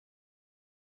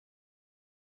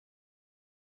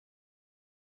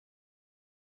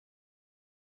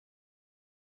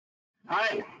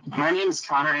Hi, my name is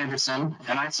Connor Anderson,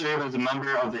 and I serve as a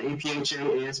member of the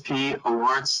APhA-ASP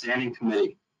Awards Standing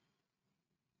Committee.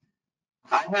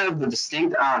 I have the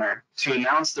distinct honor to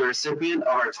announce the recipient of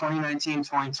our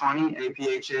 2019-2020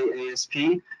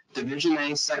 APhA-ASP Division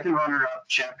A Second Runner-Up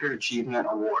Chapter Achievement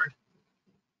Award.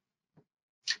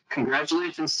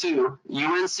 Congratulations to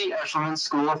UNC Eshelman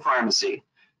School of Pharmacy,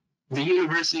 the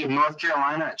University of North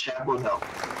Carolina at Chapel Hill.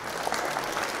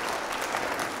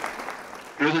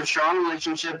 Through their strong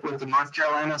relationship with the North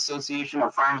Carolina Association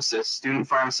of Pharmacists Student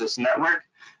Pharmacist Network,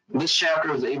 this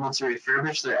chapter was able to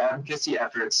refurbish their advocacy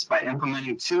efforts by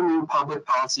implementing two new public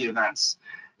policy events,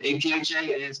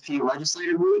 APhA-ASP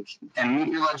Legislative Week and Meet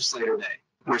Your Legislator Day,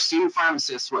 where student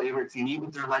pharmacists were able to meet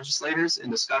with their legislators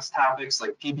and discuss topics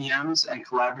like PBMs and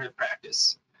collaborative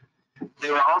practice.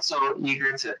 They were also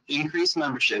eager to increase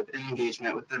membership and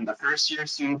engagement within the first-year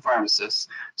student pharmacists,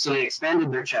 so they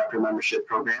expanded their chapter membership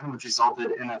program, which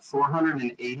resulted in a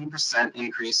 480%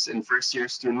 increase in first-year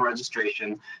student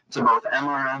registration to both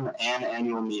MRM and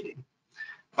annual meeting.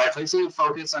 By placing a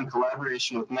focus on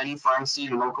collaboration with many pharmacy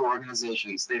and local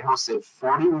organizations, they hosted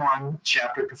 41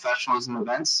 chapter professionalism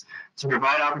events to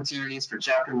provide opportunities for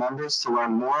chapter members to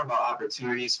learn more about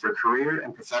opportunities for career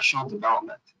and professional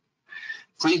development.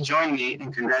 Please join me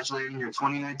in congratulating your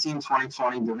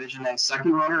 2019-2020 Division A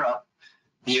second runner-up,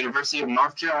 the University of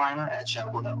North Carolina at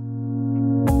Chapel Hill.